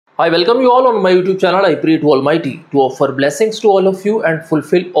I welcome you all on my YouTube channel. I pray to Almighty to offer blessings to all of you and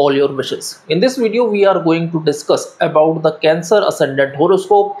fulfill all your wishes. In this video, we are going to discuss about the Cancer Ascendant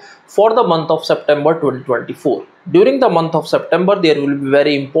horoscope for the month of September 2024. During the month of September, there will be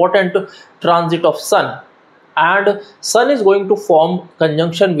very important transit of Sun, and Sun is going to form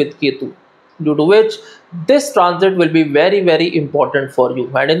conjunction with Ketu, due to which this transit will be very important for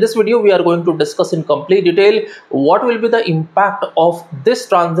you. And in this video we are going to discuss in complete detail what will be the impact of this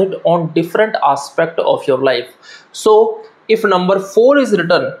transit on different aspect of your life. So if number 4 is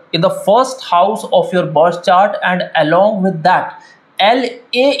written in the first house of your birth chart, and along with that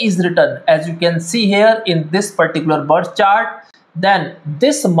LA is written, as you can see here in this particular birth chart, then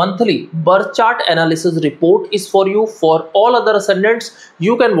this monthly birth chart analysis report is for you. For all other ascendants,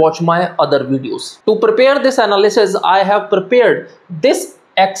 you can watch my other videos. To prepare this analysis, I have prepared this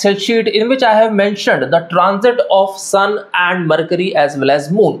Excel sheet in which I have mentioned the transit of Sun and Mercury as well as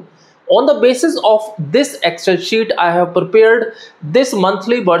Moon. On the basis of this Excel sheet, I have prepared this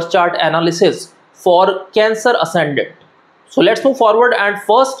monthly birth chart analysis for Cancer Ascendant. So let's move forward and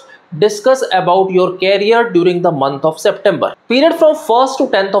first discuss about your career during the month of September. Period from 1st to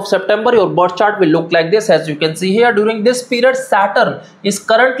 10th of September, your birth chart will look like this. As you can see here, during this period, Saturn is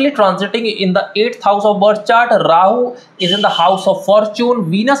currently transiting in the 8th house of birth chart. Rahu is in the house of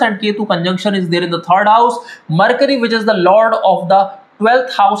fortune. Venus and Ketu conjunction is there in the 3rd house. Mercury, which is the lord of the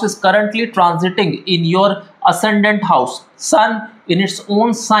 12th house, is currently transiting in your ascendant house. Sun in its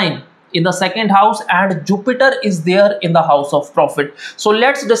own sign in the 2nd house, and Jupiter is there in the house of profit. So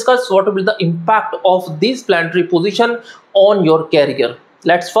let's discuss what will be the impact of this planetary position on your career.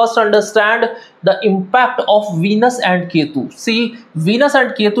 Let's first understand the impact of Venus and Ketu. See, Venus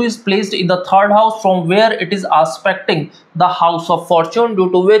and Ketu is placed in the 3rd house, from where it is aspecting the house of fortune,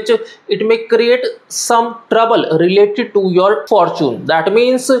 due to which it may create some trouble related to your fortune. That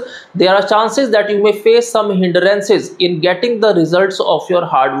means there are chances that you may face some hindrances in getting the results of your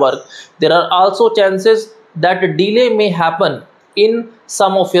hard work. There are also chances that a delay may happen in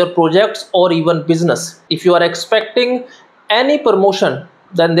some of your projects or even business. If you are expecting any promotion,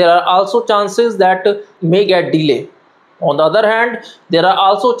 then there are also chances that may get delay. On the other hand, there are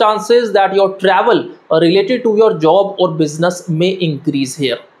also chances that your travel related to your job or business may increase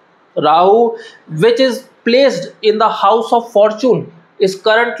here. Rahu, which is placed in the house of fortune, is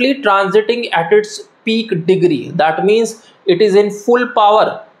currently transiting at its peak degree. That means it is in full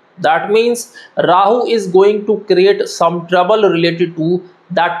power. That means Rahu is going to create some trouble related to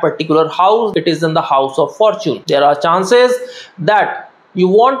that particular house. It is in the house of fortune. There are chances that you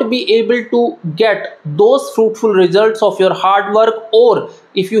won't be able to get those fruitful results of your hard work, or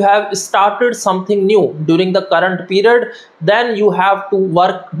if you have started something new during the current period, then you have to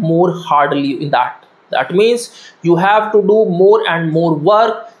work more hardly in that. That means you have to do more and more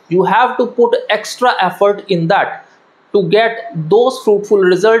work. You have to put extra effort in that to get those fruitful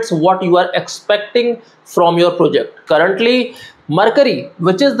results what you are expecting from your project. Currently, Mercury,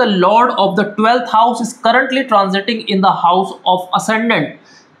 which is the lord of the 12th house, is currently transiting in the house of Ascendant,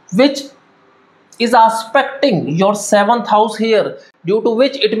 which is aspecting your 7th house here, due to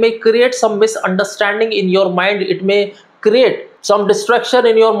which it may create some misunderstanding in your mind. It may create some distraction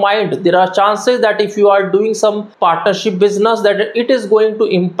in your mind. There are chances that if you are doing some partnership business, that it is going to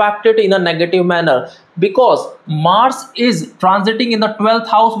impact it in a negative manner, because Mars is transiting in the 12th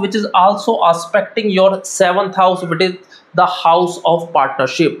house, which is also aspecting your 7th house, which is the house of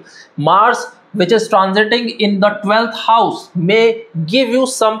partnership. Mars, which is transiting in the 12th house, may give you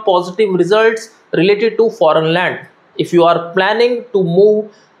some positive results related to foreign land. If you are planning to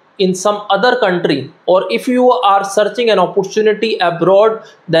move in some other country, or if you are searching an opportunity abroad,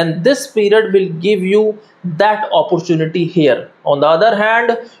 then this period will give you that opportunity here. On the other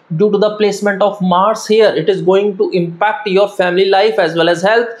hand, due to the placement of Mars here, it is going to impact your family life as well as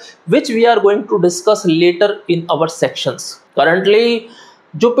health, which we are going to discuss later in our sections. Currently,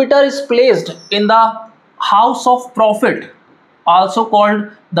 Jupiter is placed in the house of profit, also called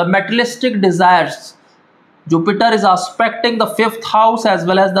the materialistic desires. Jupiter is aspecting the 5th house as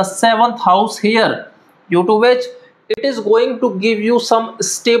well as the 7th house here, due to which it is going to give you some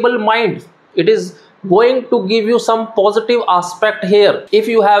stable mind. It is going to give you some positive aspect here. If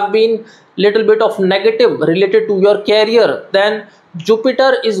you have been little bit of negative related to your career, then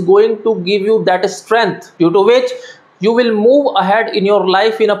Jupiter is going to give you that strength, due to which you will move ahead in your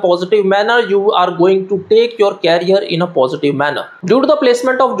life in a positive manner. You are going to take your career in a positive manner. Due to the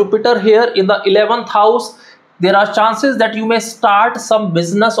placement of Jupiter here in the 11th house, there are chances that you may start some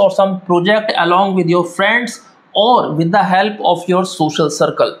business or some project along with your friends or with the help of your social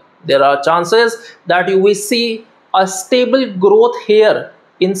circle. There are chances that you will see a stable growth here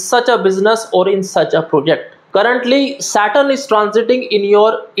in such a business or in such a project. Currently, Saturn is transiting in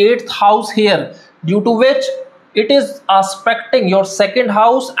your 8th house here, due to which it is aspecting your 2nd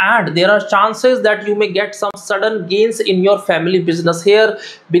house, and there are chances that you may get some sudden gains in your family business here,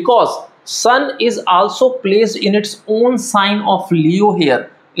 because Sun is also placed in its own sign of Leo here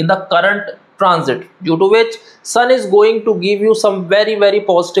in the current transit, due to which Sun is going to give you some very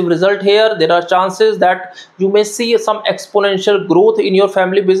positive result here. There are chances that you may see some exponential growth in your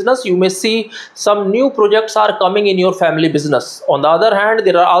family business. You may see some new projects are coming in your family business. On the other hand,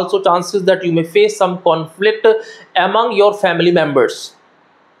 there are also chances that you may face some conflict among your family members.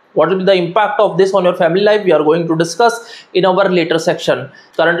 What will be the impact of this on your family life? We are going to discuss in our later section.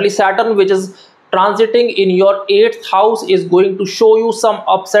 Currently, Saturn, which is transiting in your 8th house, is going to show you some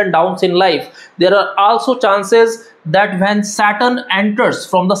ups and downs in life. There are also chances that when Saturn enters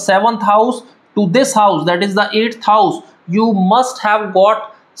from the 7th house to this house, that is the 8th house, you must have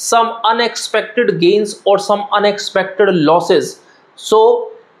got some unexpected gains or some unexpected losses.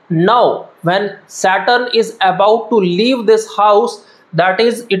 So now when Saturn is about to leave this house, that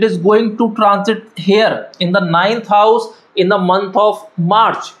is, it is going to transit here in the 9th house in the month of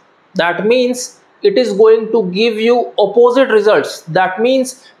March. That means it is going to give you opposite results. That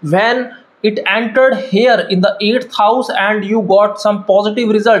means when it entered here in the 8th house and you got some positive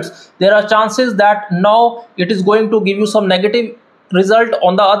results, there are chances that now it is going to give you some negative result.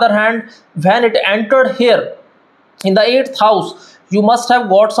 On the other hand, when it entered here in the 8th house, you must have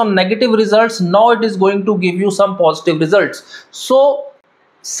got some negative results. Now it is going to give you some positive results. So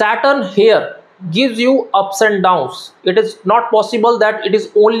Saturn here gives you ups and downs. It is not possible that it is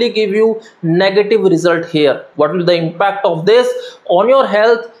only give you negative result here. What will be the impact of this on your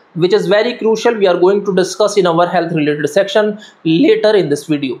health, which is very crucial? We are going to discuss in our health related section later in this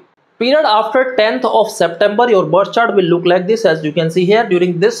video. Period after 10th of September, your birth chart will look like this. As you can see here,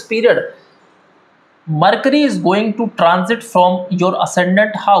 during this period, Mercury is going to transit from your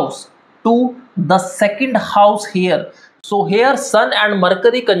ascendant house to the 2nd house here. So here Sun and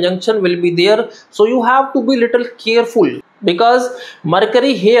Mercury conjunction will be there. So you have to be little careful, because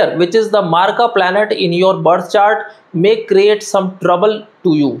Mercury here, which is the Marka planet in your birth chart, may create some trouble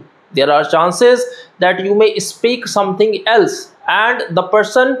to you. There are chances that you may speak something else, and the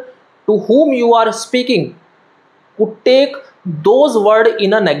person to whom you are speaking could take those words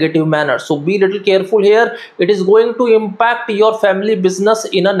in a negative manner. So be little careful here. It is going to impact your family business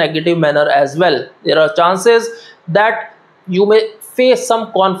in a negative manner as well. There are chances that you may face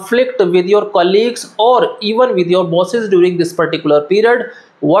some conflict with your colleagues or even with your bosses during this particular period.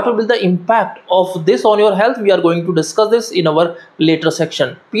 What will be the impact of this on your health? We are going to discuss this in our later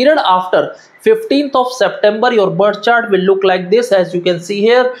section. Period after 15th of September, your birth chart will look like this. As you can see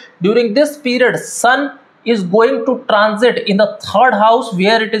here, during this period, Sun is going to transit in the 3rd house,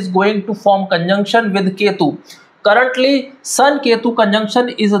 where it is going to form conjunction with Ketu. Currently, Sun-Ketu conjunction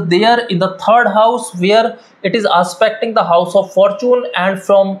is there in the 3rd house, where it is aspecting the house of fortune, and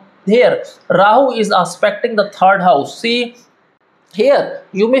from here, Rahu is aspecting the 3rd house. See, here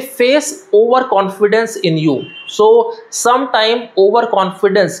you may face overconfidence in you. So sometime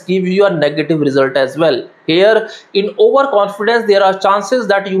overconfidence gives you a negative result as well. Here in overconfidence, there are chances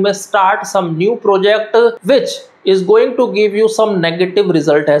that you may start some new project which is going to give you some negative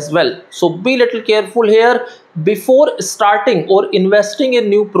result as well. So be little careful here. Before starting or investing in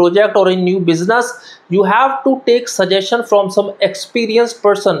new project or in new business, you have to take suggestion from some experienced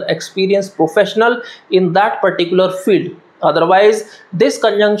person, experienced professional in that particular field. Otherwise, this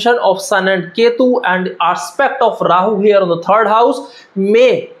conjunction of Sun and Ketu and aspect of Rahu here on the 3rd house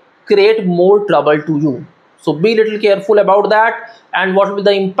may create more trouble to you. So be little careful about that. And what will be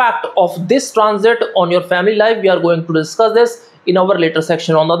the impact of this transit on your family life? We are going to discuss this in our later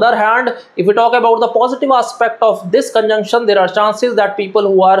section. On the other hand, if we talk about the positive aspect of this conjunction, there are chances that people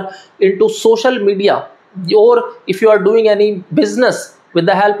who are into social media, or if you are doing any business with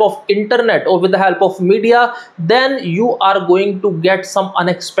the help of internet or with the help of media, then you are going to get some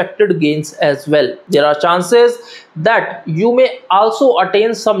unexpected gains as well. There are chances that you may also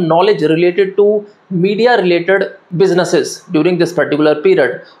attain some knowledge related to media related businesses during this particular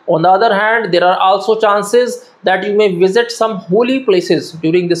period. On the other hand, there are also chances that you may visit some holy places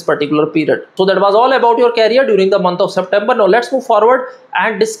during this particular period. So that was all about your career during the month of September. Now let's move forward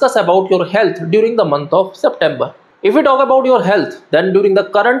and discuss about your health during the month of September. If we talk about your health, then during the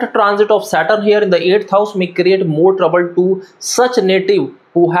current transit of Saturn here in the 8th house may create more trouble to such native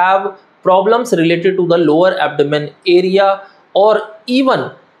who have problems related to the lower abdomen area, or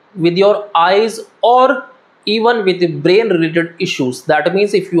even with your eyes or even with the brain related issues. That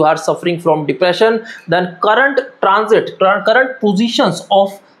means if you are suffering from depression, then current positions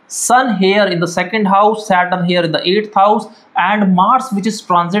of Sun here in the second house, Saturn here in the 8th house, and Mars which is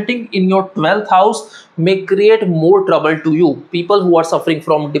transiting in your 12th house may create more trouble to you. People who are suffering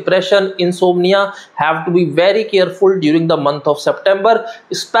from depression, insomnia have to be very careful during the month of September,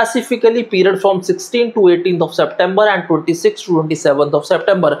 specifically period from 16th to 18th of September and 26th to 27th of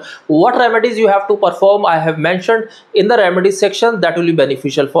September. What remedies you have to perform, I have mentioned in the remedies section, that will be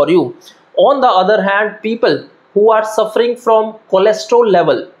beneficial for you. On the other hand, people who are suffering from cholesterol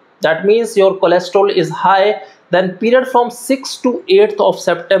level, that means your cholesterol is high, then period from 6th to 8th of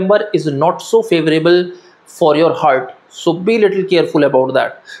September is not so favorable for your heart. So be little careful about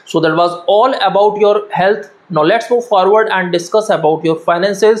that. So that was all about your health. Now let's move forward and discuss about your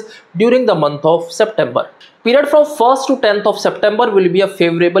finances during the month of September. Period from 1st to 10th of September will be a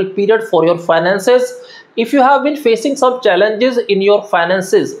favorable period for your finances. If you have been facing some challenges in your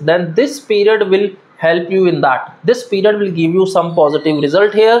finances, then this period will help you in that. This period will give you some positive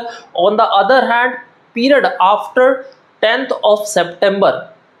result here. On the other hand, period after 10th of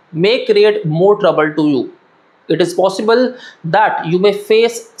September may create more trouble to you. It is possible that you may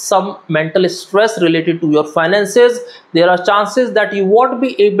face some mental stress related to your finances. There are chances that you won't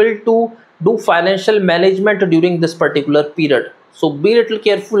be able to do financial management during this particular period. So be little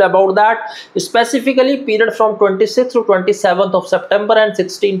careful about that. Specifically period from 26th to 27th of September and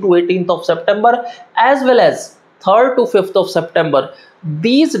 16th to 18th of September, as well as 3rd to 5th of September.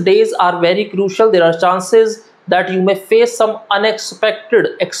 These days are very crucial. There are chances that you may face some unexpected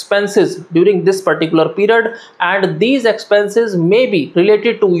expenses during this particular period, and these expenses may be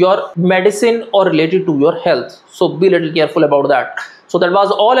related to your medicine or related to your health. So be little careful about that. So that was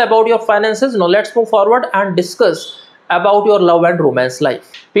all about your finances. Now let's move forward and discuss about your love and romance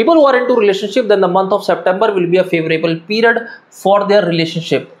life. People who are into relationship, then the month of September will be a favorable period for their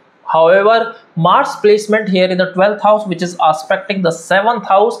relationship. However, Mars placement here in the 12th house, which is aspecting the 7th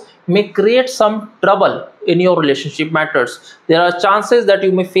house, may create some trouble in your relationship matters. There are chances that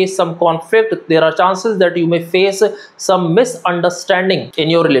you may face some conflict. There are chances that you may face some misunderstanding in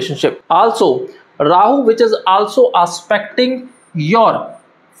your relationship. Also, Rahu, which is also aspecting your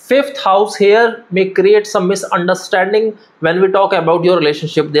 5th house here, may create some misunderstanding when we talk about your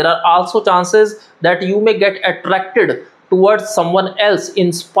relationship. There are also chances that you may get attracted towards someone else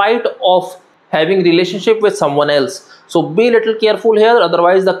in spite of having relationship with someone else. So be little careful here,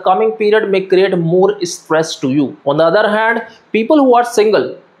 otherwise the coming period may create more stress to you. On the other hand, people who are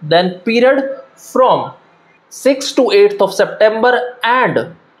single, then period from 6th to 8th of September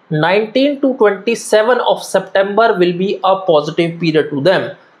and 19 to 27 of September will be a positive period to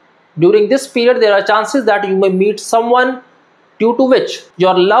them. During this period, there are chances that you may meet someone due to which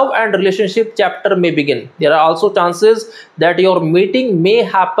your love and relationship chapter may begin. There are also chances that your meeting may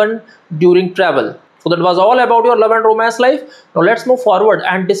happen during travel. So that was all about your love and romance life. Now let's move forward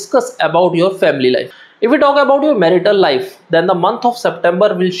and discuss about your family life. If we talk about your marital life, then the month of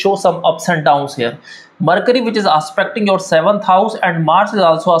September will show some ups and downs here. Mercury, which is aspecting your 7th house, and Mars is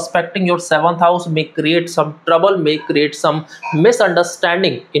also aspecting your 7th house, may create some trouble, may create some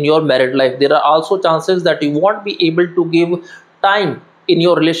misunderstanding in your married life. There are also chances that you won't be able to give time in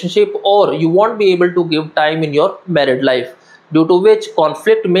your relationship, or you won't be able to give time in your married life, due to which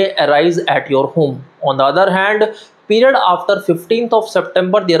conflict may arise at your home. On the other hand, period after 15th of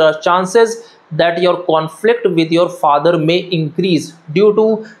September, there are chances that your conflict with your father may increase due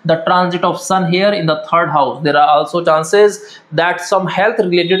to the transit of Sun here in the 3rd house. There are also chances that some health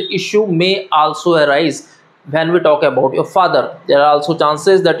related issue may also arise when we talk about your father. There are also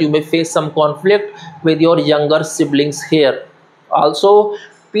chances that you may face some conflict with your younger siblings here. Also,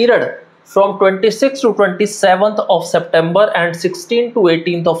 period from 26th to 27th of September and 16th to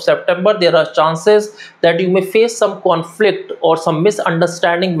 18th of September, there are chances that you may face some conflict or some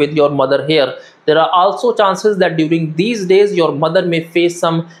misunderstanding with your mother here. There are also chances that during these days your mother may face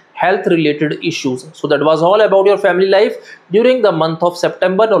some health related issues. So that was all about your family life during the month of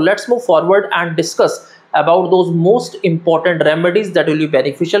September. Now let's move forward and discuss about those most important remedies that will be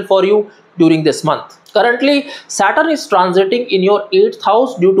beneficial for you during this month. Currently, Saturn is transiting in your 8th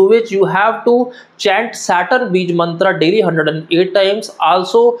house, due to which you have to chant Saturn Bij mantra daily 108 times.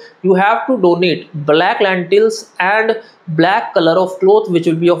 Also, you have to donate black lentils and black color of cloth, which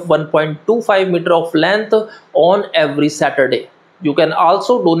will be of 1.25 meter of length, on every Saturday. You can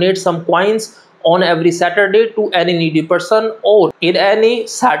also donate some coins on every Saturday to any needy person or in any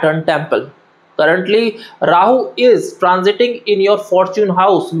Saturn temple. Currently, Rahu is transiting in your fortune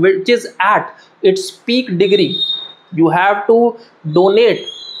house, which is at its peak degree. You have to donate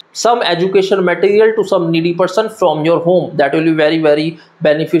some education material to some needy person from your home. That will be very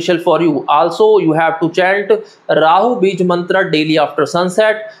beneficial for you. Also, you have to chant Rahu Bij mantra daily after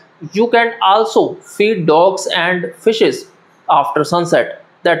sunset. You can also feed dogs and fishes after sunset.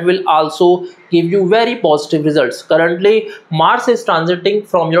 That will also give you very positive results. Currently, Mars is transiting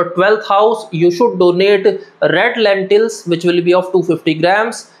from your 12th house. You should donate red lentils, which will be of 250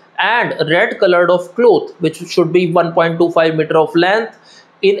 grams, and red colored of cloth, which should be 1.25 meter of length,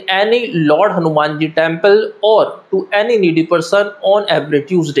 in any Lord Hanumanji temple or to any needy person on every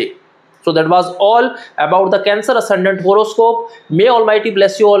Tuesday. So that was all about the Cancer Ascendant horoscope. May Almighty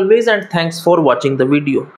bless you always, and thanks for watching the video.